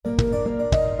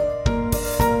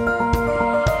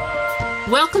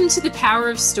Welcome to The Power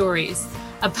of Stories,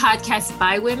 a podcast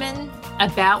by women,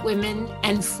 about women,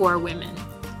 and for women.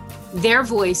 Their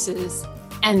voices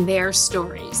and their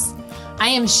stories. I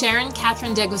am Sharon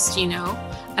Catherine D'Agostino,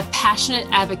 a passionate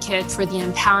advocate for the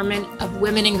empowerment of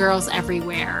women and girls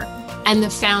everywhere, and the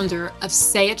founder of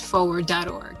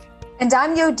sayitforward.org. And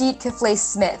I'm Yodit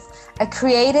Kiflay-Smith, a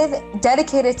creative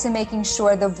dedicated to making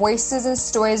sure the voices and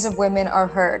stories of women are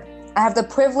heard. I have the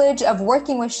privilege of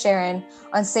working with Sharon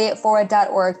on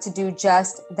sayitforward.org to do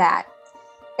just that.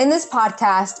 In this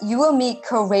podcast, you will meet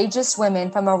courageous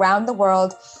women from around the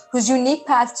world whose unique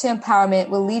path to empowerment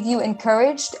will leave you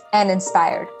encouraged and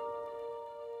inspired.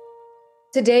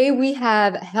 Today, we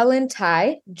have Helen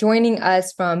Tai joining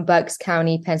us from Bucks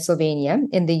County, Pennsylvania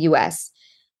in the U.S.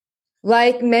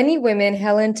 Like many women,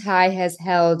 Helen Tai has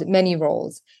held many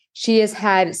roles. She has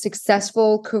had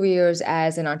successful careers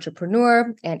as an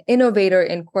entrepreneur and innovator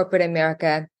in corporate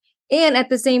America, and at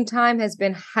the same time has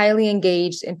been highly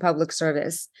engaged in public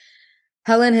service.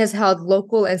 Helen has held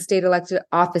local and state elected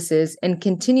offices and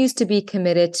continues to be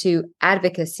committed to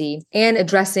advocacy and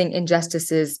addressing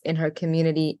injustices in her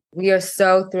community. We are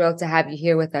so thrilled to have you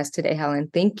here with us today, Helen.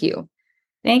 Thank you.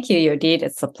 Thank you, Yodit.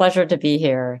 It's a pleasure to be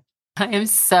here. I am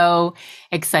so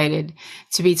excited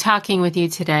to be talking with you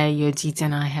today. Yodit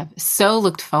and I have so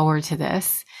looked forward to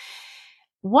this.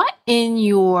 What in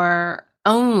your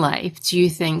own life do you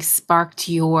think sparked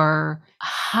your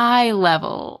high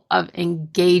level of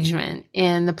engagement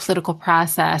in the political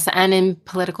process and in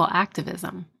political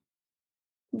activism?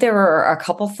 There are a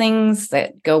couple things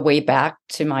that go way back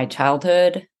to my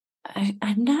childhood.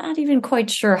 I'm not even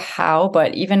quite sure how,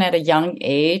 but even at a young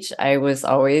age, I was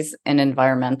always an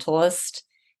environmentalist.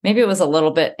 Maybe it was a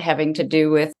little bit having to do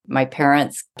with my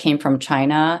parents came from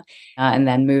China and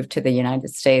then moved to the United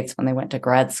States when they went to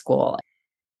grad school.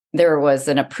 There was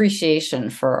an appreciation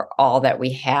for all that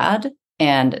we had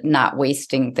and not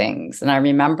wasting things. And I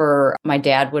remember my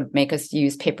dad would make us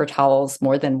use paper towels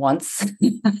more than once.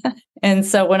 And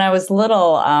so when I was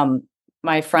little,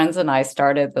 my friends and I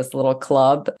started this little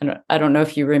club. And I don't know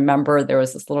if you remember, there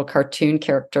was this little cartoon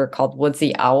character called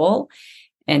Woodsy Owl.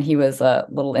 And he was a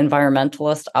little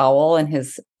environmentalist owl. And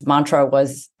his mantra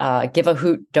was, give a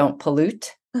hoot, don't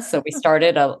pollute. So we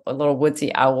started a little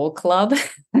Woodsy Owl club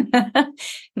and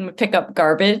we pick up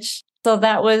garbage. So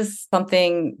that was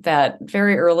something that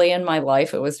very early in my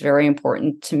life, it was very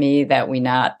important to me that we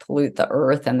not pollute the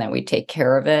earth and that we take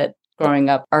care of it. Growing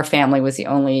up, our family was the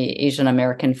only Asian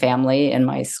American family in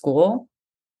my school.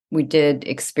 We did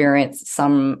experience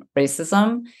some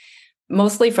racism,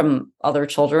 mostly from other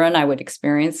children. I would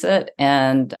experience it,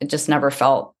 and it just never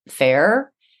felt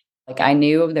fair. Like I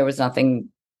knew there was nothing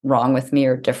wrong with me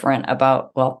or different about,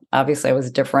 well, obviously I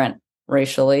was different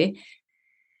racially.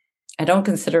 I don't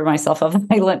consider myself a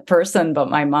violent person, but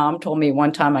my mom told me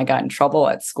one time I got in trouble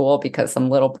at school because some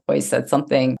little boy said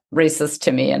something racist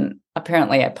to me, and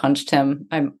apparently I punched him.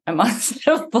 I must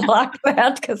have blocked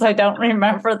that because I don't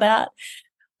remember that.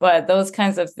 But those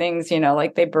kinds of things,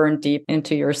 like they burn deep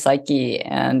into your psyche.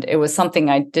 And it was something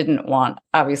I didn't want,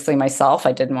 obviously myself,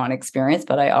 I didn't want to experience,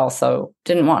 but I also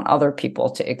didn't want other people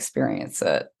to experience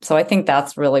it. So I think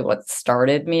that's really what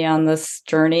started me on this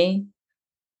journey.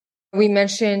 We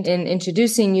mentioned in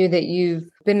introducing you that you've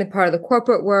been a part of the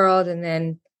corporate world and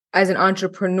then as an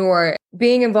entrepreneur,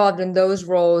 being involved in those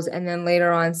roles and then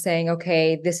later on saying,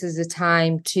 okay, this is the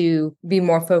time to be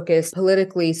more focused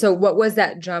politically. So what was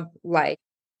that jump like?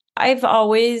 I've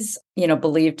always,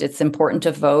 believed it's important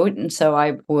to vote. And so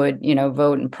I would,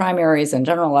 vote in primaries and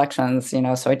general elections,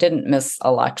 so I didn't miss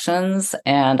elections.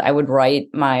 And I would write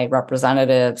my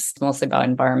representatives mostly about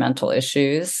environmental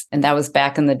issues. And that was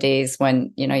back in the days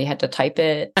when, you had to type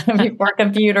it before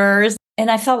computers.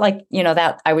 And I felt like,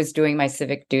 that I was doing my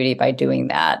civic duty by doing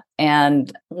that.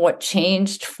 And what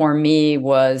changed for me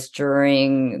was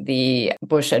during the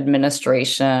Bush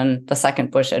administration, the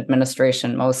second Bush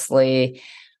administration mostly,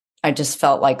 I just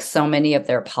felt like so many of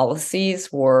their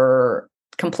policies were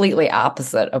completely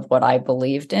opposite of what I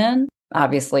believed in,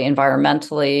 obviously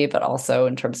environmentally, but also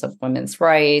in terms of women's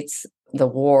rights, the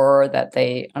war that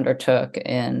they undertook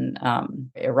in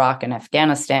Iraq and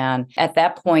Afghanistan. At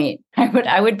that point,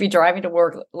 I would be driving to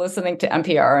work, listening to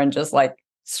NPR and just like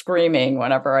screaming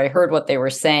whenever I heard what they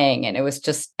were saying. And it was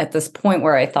just at this point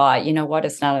where I thought, you know what,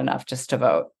 it's not enough just to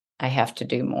vote. I have to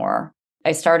do more.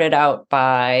 I started out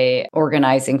by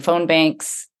organizing phone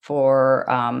banks for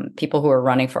people who were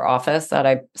running for office that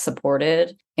I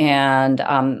supported. And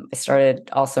I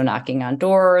started also knocking on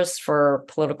doors for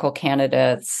political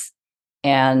candidates.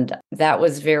 And that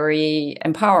was very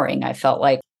empowering. I felt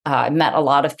like I met a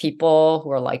lot of people who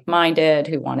were like-minded,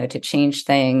 who wanted to change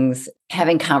things.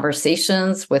 Having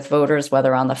conversations with voters,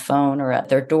 whether on the phone or at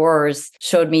their doors,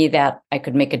 showed me that I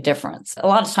could make a difference. A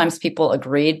lot of times people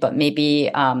agreed, but maybe,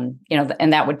 and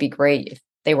that would be great if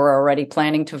they were already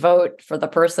planning to vote for the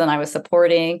person I was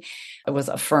supporting. It was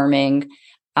affirming.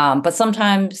 But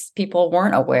sometimes people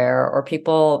weren't aware, or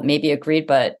people maybe agreed,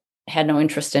 but had no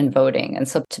interest in voting. And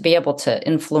so to be able to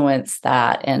influence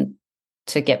that and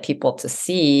to get people to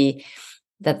see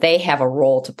that they have a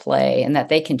role to play and that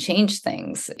they can change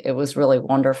things, it was really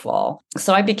wonderful.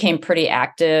 So I became pretty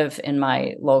active in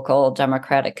my local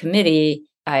Democratic committee.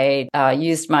 I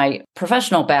used my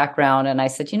professional background and I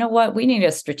said, you know what, we need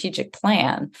a strategic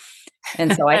plan.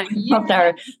 And so I helped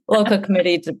our local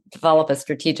committee to develop a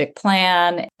strategic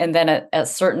plan. And then at a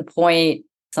certain point,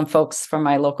 some folks from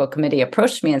my local committee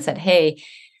approached me and said, hey,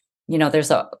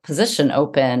 there's a position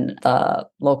open, the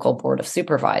local board of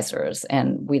supervisors,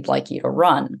 and we'd like you to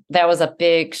run. That was a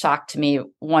big shock to me,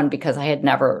 one, because I had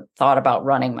never thought about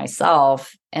running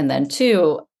myself. And then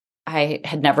two, I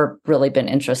had never really been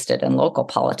interested in local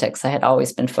politics. I had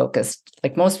always been focused,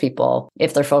 like most people,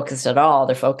 if they're focused at all,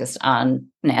 they're focused on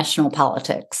national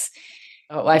politics.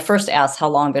 I first asked how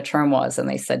long the term was, and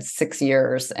they said 6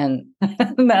 years. And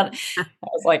that I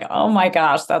was like, oh my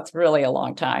gosh, that's really a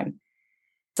long time.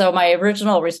 So my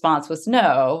original response was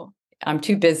no, I'm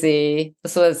too busy.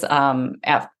 This was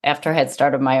after I had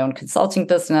started my own consulting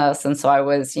business. And so I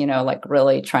was,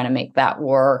 really trying to make that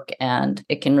work, and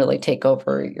it can really take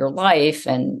over your life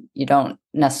and you don't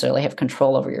necessarily have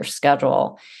control over your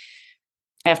schedule.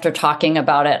 After talking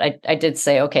about it, I did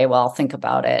say, okay, well, I'll think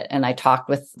about it. And I talked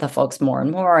with the folks more and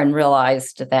more and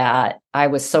realized that I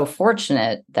was so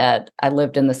fortunate that I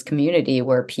lived in this community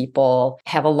where people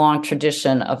have a long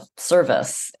tradition of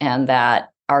service, and that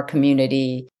our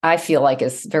community, I feel like,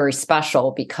 is very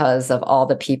special because of all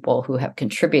the people who have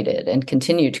contributed and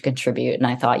continue to contribute. And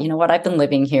I thought, you know what, I've been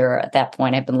living here at that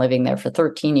point. I've been living there for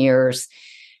 13 years,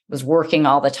 was working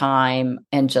all the time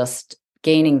and just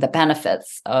gaining the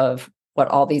benefits of what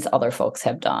all these other folks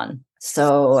have done.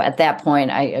 So at that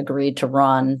point, I agreed to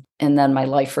run. And then my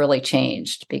life really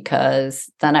changed,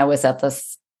 because then I was at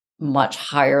this much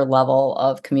higher level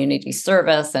of community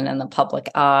service and in the public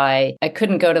eye. I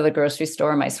couldn't go to the grocery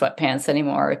store in my sweatpants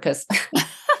anymore because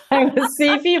I would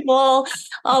see people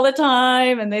all the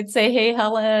time and they'd say, hey,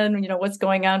 Helen, what's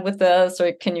going on with this?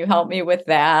 Or can you help me with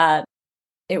that?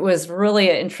 It was really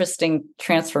an interesting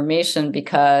transformation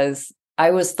because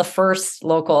I was the first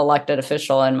local elected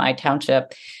official in my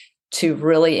township to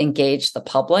really engage the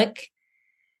public.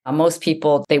 Most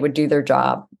people, they would do their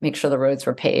job, make sure the roads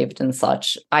were paved and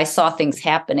such. I saw things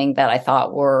happening that I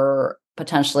thought were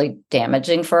potentially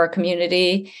damaging for our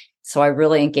community. So I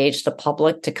really engaged the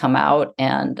public to come out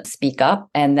and speak up.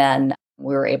 And then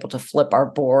we were able to flip our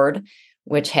board,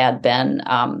 which had been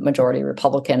majority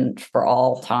Republican for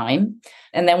all time.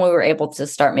 And then we were able to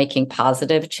start making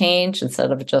positive change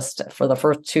instead of just, for the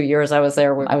first 2 years I was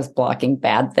there, I was blocking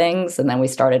bad things. And then we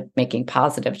started making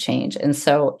positive change. And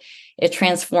so it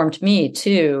transformed me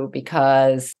too,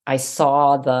 because I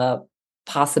saw the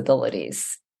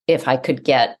possibilities. If I could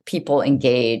get people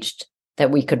engaged,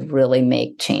 that we could really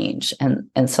make change.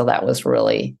 And so that was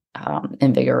really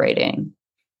invigorating.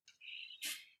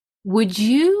 Would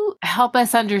you help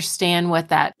us understand what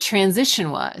that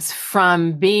transition was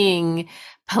from being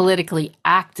politically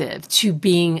active to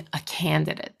being a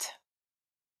candidate?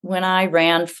 When I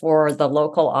ran for the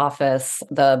local office,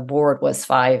 the board was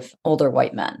 5 older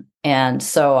white men. And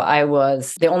so I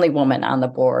was the only woman on the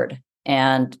board,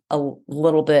 and a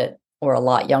little bit or a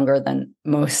lot younger than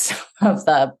most of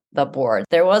the board.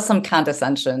 There was some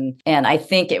condescension. And I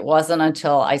think it wasn't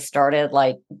until I started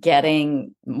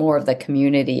getting more of the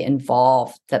community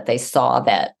involved that they saw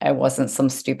that I wasn't some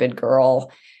stupid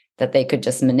girl that they could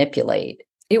just manipulate.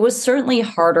 It was certainly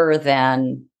harder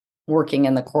than working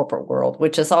in the corporate world,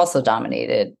 which is also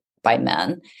dominated by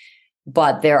men.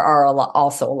 But there are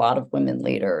also a lot of women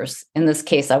leaders. In this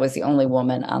case, I was the only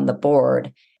woman on the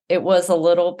board. It was a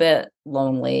little bit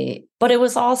lonely, but it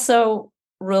was also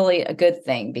really a good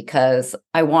thing because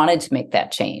I wanted to make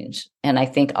that change. And I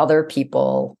think other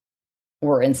people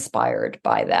were inspired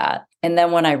by that. And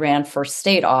then when I ran for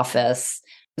state office,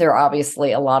 there are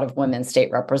obviously a lot of women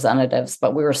state representatives,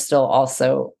 but we were still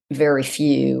also very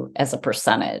few as a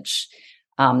percentage.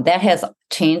 That has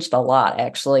changed a lot,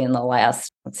 actually, in the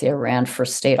last, I ran for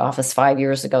state office 5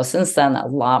 years ago. Since then, a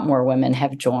lot more women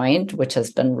have joined, which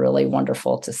has been really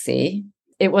wonderful to see.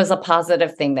 it was a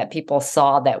positive thing that people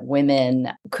saw that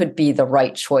women could be the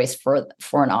right choice for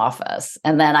an office.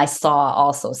 And then I saw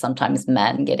also sometimes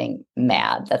men getting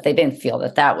mad that they didn't feel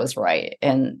that that was right.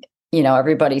 And,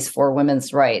 everybody's for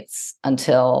women's rights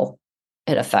until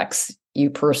it affects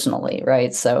you personally,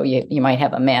 right? So you might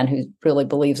have a man who really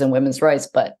believes in women's rights,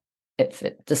 but if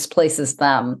it displaces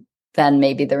them, then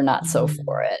maybe they're not so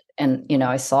for it. And,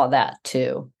 I saw that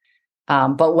too.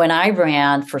 But when I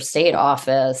ran for state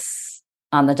office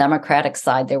on the Democratic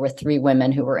side, there were 3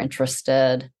 women who were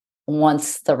interested.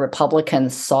 Once the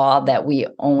Republicans saw that we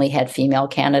only had female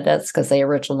candidates, because they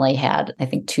originally had, I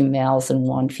think, 2 males and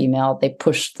 1 female, they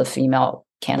pushed the female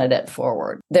candidate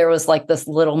forward. There was like this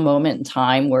little moment in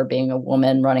time where being a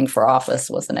woman running for office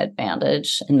was an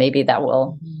advantage, and maybe that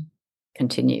will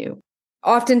continue.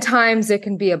 Oftentimes there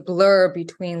can be a blur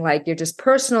between like your just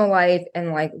personal life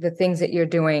and like the things that you're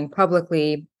doing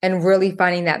publicly, and really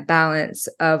finding that balance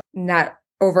of not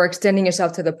overextending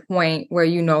yourself to the point where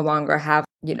you no longer have,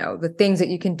 the things that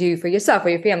you can do for yourself or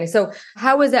your family. So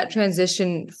how was that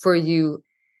transition for you?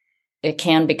 It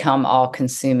can become all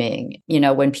consuming.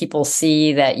 When people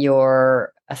see that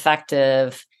you're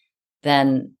effective,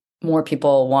 then more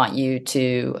people want you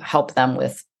to help them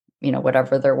with,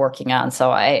 whatever they're working on.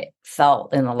 So I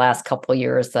felt in the last couple of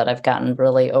years that I've gotten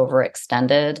really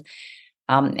overextended.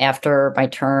 After my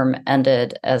term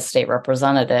ended as state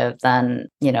representative, then,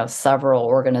 several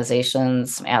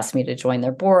organizations asked me to join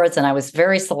their boards, and I was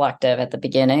very selective at the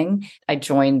beginning. I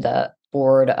joined the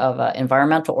board of an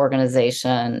environmental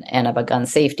organization and of a gun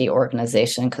safety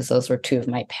organization because those were 2 of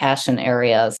my passion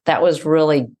areas. That was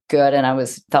really good, and I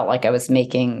felt like I was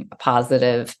making a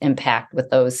positive impact with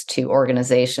those 2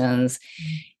 organizations.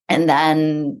 And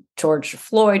then George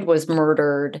Floyd was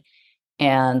murdered,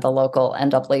 and the local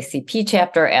NAACP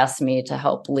chapter asked me to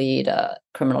help lead a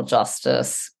criminal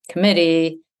justice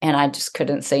committee, and I just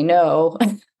couldn't say no.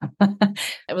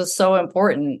 It was so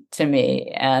important to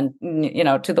me and,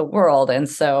 to the world. And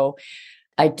so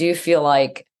I do feel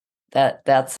like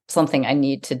that's something I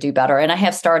need to do better. And I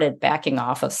have started backing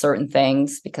off of certain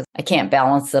things because I can't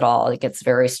balance it all. It gets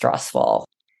very stressful.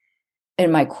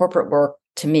 In my corporate work,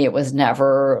 to me, it was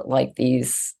never like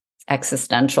these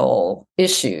existential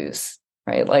issues,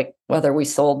 right? Like whether we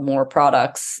sold more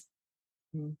products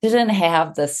didn't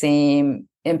have the same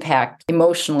impact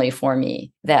emotionally for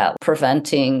me that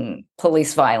preventing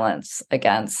police violence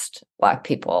against Black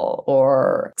people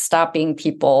or stopping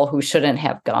people who shouldn't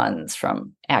have guns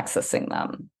from accessing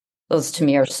them. Those to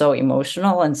me are so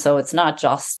emotional. And so it's not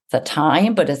just the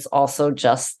time, but it's also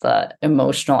just the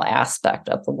emotional aspect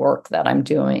of the work that I'm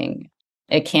doing.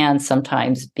 It can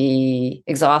sometimes be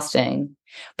exhausting,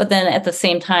 but then at the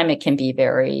same time, it can be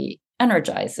very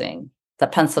energizing. The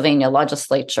Pennsylvania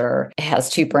legislature has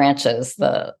 2 branches,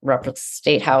 the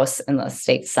state house and the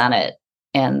state senate,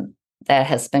 and that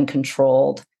has been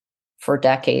controlled for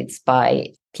decades by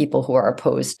people who are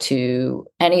opposed to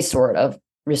any sort of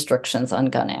restrictions on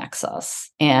gun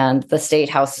access. And the state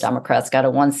house Democrats got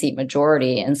a 1-seat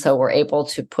majority, and so were able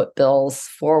to put bills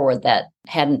forward that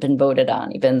hadn't been voted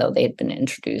on, even though they had been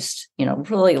introduced,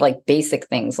 really like basic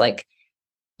things like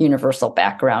universal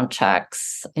background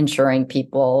checks, ensuring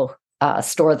people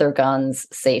store their guns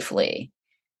safely.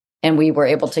 And we were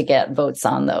able to get votes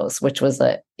on those, which was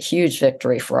a huge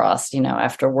victory for us,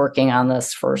 after working on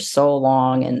this for so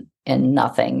long and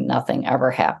nothing ever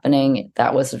happening.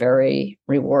 That was very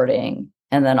rewarding.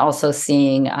 And then also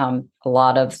seeing a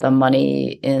lot of the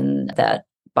money that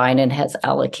Biden has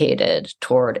allocated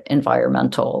toward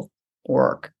environmental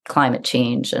work, climate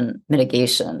change and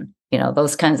mitigation,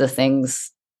 those kinds of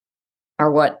things are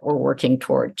what we're working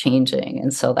toward changing.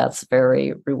 And so that's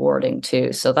very rewarding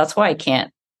too. So that's why I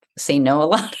can't say no a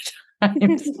lot of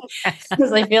times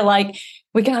because I feel like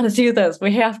we got to do this.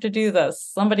 We have to do this.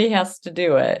 Somebody has to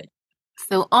do it.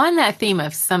 So on that theme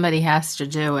of somebody has to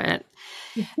do it,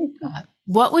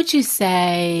 what would you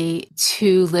say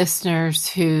to listeners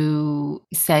who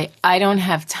say, I don't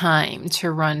have time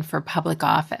to run for public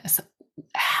office?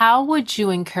 How would you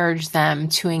encourage them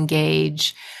to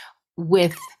engage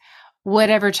with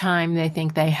whatever time they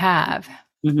think they have?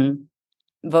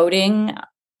 Voting,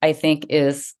 I think,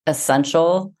 is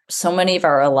essential. So many of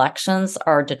our elections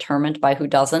are determined by who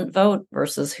doesn't vote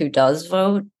versus who does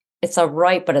vote. It's a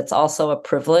right, but it's also a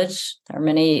privilege. There are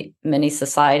many, many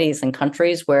societies and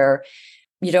countries where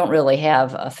you don't really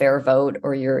have a fair vote,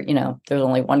 or there's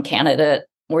only one candidate,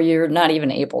 or you're not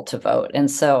even able to vote. And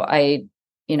so I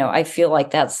feel like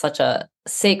that's such a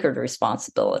sacred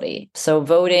responsibility. So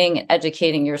voting,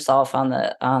 educating yourself on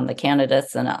the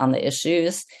candidates and on the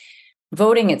issues,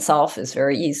 Voting itself is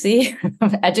very easy.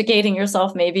 Educating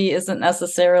yourself maybe isn't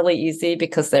necessarily easy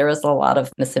because there is a lot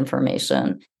of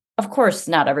misinformation. Of course,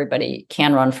 not everybody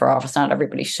can run for office. Not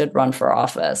everybody should run for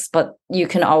office, but you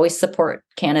can always support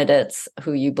candidates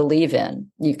who you believe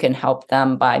in. You can help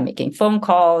them by making phone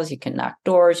calls. You can knock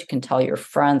doors. You can tell your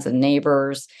friends and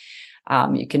neighbors.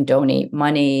 You can donate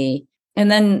money.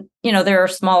 And then, there are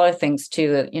smaller things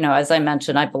too. As I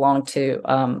mentioned, I belong to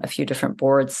a few different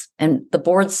boards, and the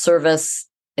board service,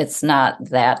 it's not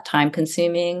that time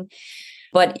consuming.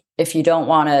 But if you don't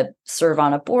want to serve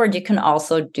on a board, you can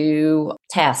also do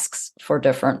tasks for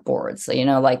different boards. So,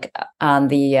 like on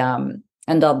the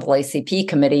NAACP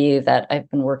committee that I've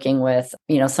been working with,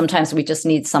 sometimes we just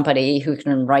need somebody who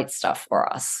can write stuff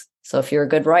for us. So if you're a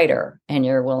good writer and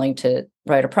you're willing to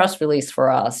write a press release for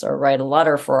us or write a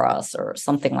letter for us or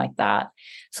something like that.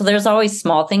 So there's always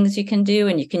small things you can do,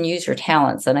 and you can use your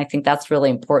talents. And I think that's really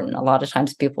important. A lot of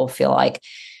times people feel like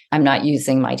I'm not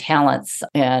using my talents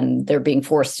and they're being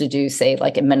forced to do, say,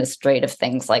 like administrative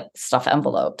things like stuff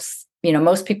envelopes.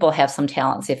 Most people have some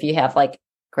talents. If you have like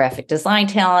graphic design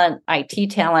talent,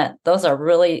 IT talent, those are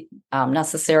really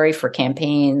necessary for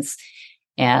campaigns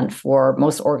and for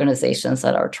most organizations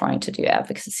that are trying to do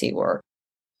advocacy work.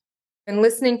 And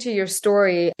listening to your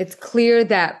story, it's clear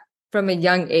that from a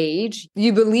young age,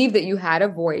 you believe that you had a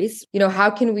voice. How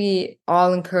can we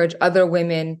all encourage other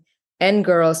women and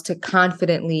girls to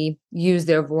confidently use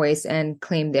their voice and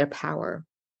claim their power?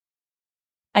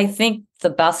 I think the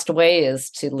best way is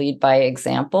to lead by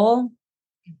example.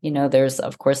 There's,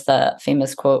 of course, the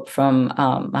famous quote from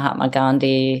Mahatma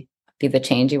Gandhi, "Be the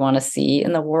change you want to see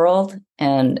in the world."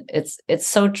 And it's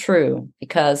so true,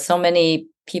 because so many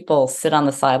people sit on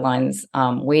the sidelines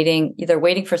either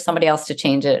waiting for somebody else to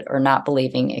change it or not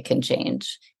believing it can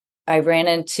change. I ran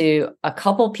into a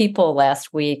couple people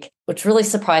last week, which really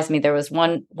surprised me. There was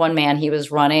one man, he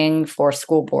was running for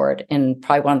school board in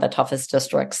probably one of the toughest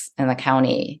districts in the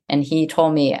county. And he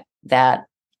told me that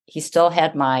he still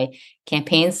had my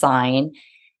campaign sign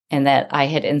and that I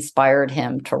had inspired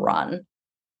him to run.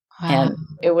 Wow. And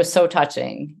it was so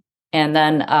touching. And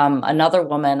then another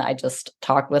woman I just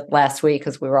talked with last week,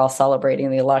 because we were all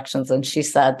celebrating the elections, and she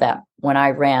said that when I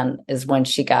ran is when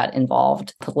she got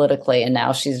involved politically, and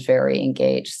now she's very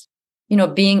engaged.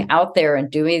 Being out there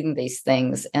and doing these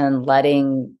things and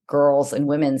letting girls and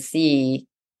women see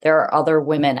there are other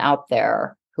women out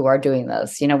there who are doing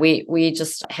this. We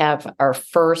just have our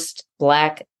first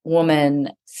Black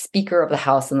woman Speaker of the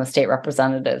House and the state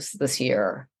representatives this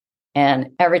year. And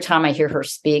every time I hear her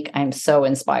speak, I'm so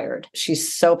inspired.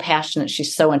 She's so passionate.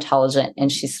 She's so intelligent, and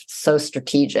she's so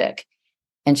strategic,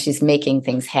 and she's making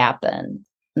things happen.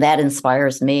 That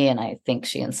inspires me. And I think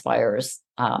she inspires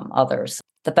others.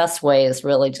 The best way is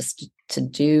really just to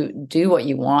do what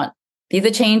you want, be the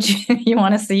change you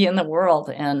want to see in the world,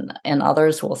 and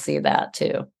others will see that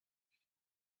too.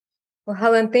 Well,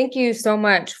 Helen, thank you so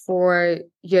much for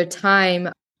your time.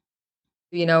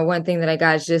 One thing that I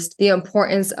got is just the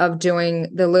importance of doing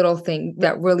the little things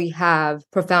that really have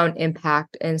profound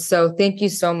impact. And so thank you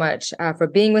so much for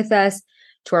being with us.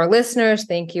 To our listeners,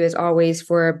 thank you as always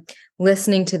for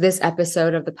listening to this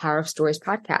episode of the Power of Stories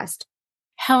podcast.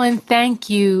 Helen, thank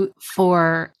you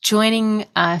for joining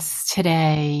us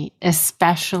today,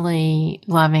 especially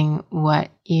loving what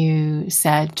you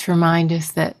said to remind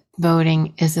us that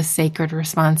voting is a sacred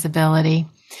responsibility.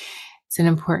 It's an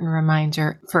important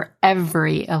reminder for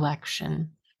every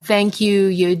election. Thank you,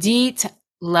 Yodit.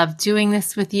 Love doing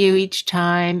this with you each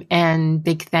time. And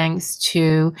big thanks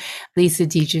to Lisa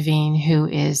DeGiovine, who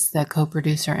is the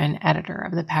co-producer and editor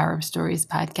of the Power of Stories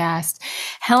podcast.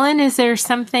 Helen, is there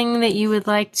something that you would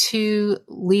like to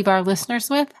leave our listeners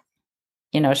with?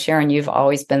 Sharon, you've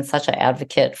always been such an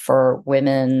advocate for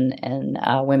women and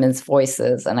women's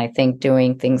voices. And I think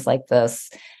doing things like this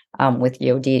with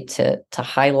Yodit to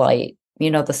highlight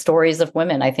the stories of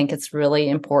women. I think it's really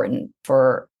important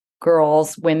for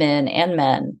girls, women, and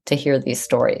men to hear these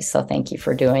stories. So thank you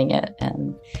for doing it.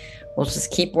 And we'll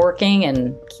just keep working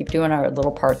and keep doing our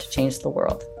little part to change the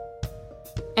world.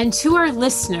 And to our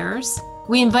listeners,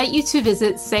 we invite you to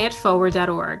visit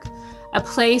sayitforward.org, a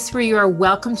place where you are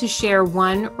welcome to share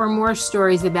one or more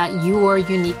stories about your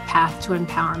unique path to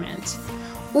empowerment.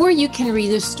 Or you can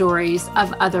read the stories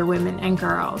of other women and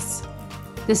girls.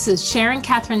 This is Sharon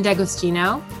Catherine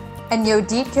D'Agostino and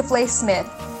Yodit Kiflay-Smith,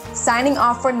 signing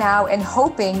off for now and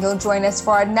hoping you'll join us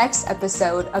for our next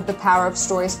episode of the Power of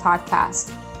Stories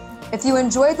podcast. If you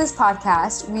enjoyed this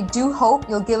podcast, we do hope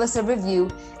you'll give us a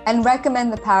review and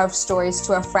recommend the Power of Stories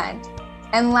to a friend.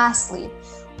 And lastly,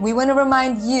 we want to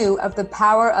remind you of the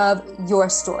power of your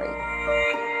story.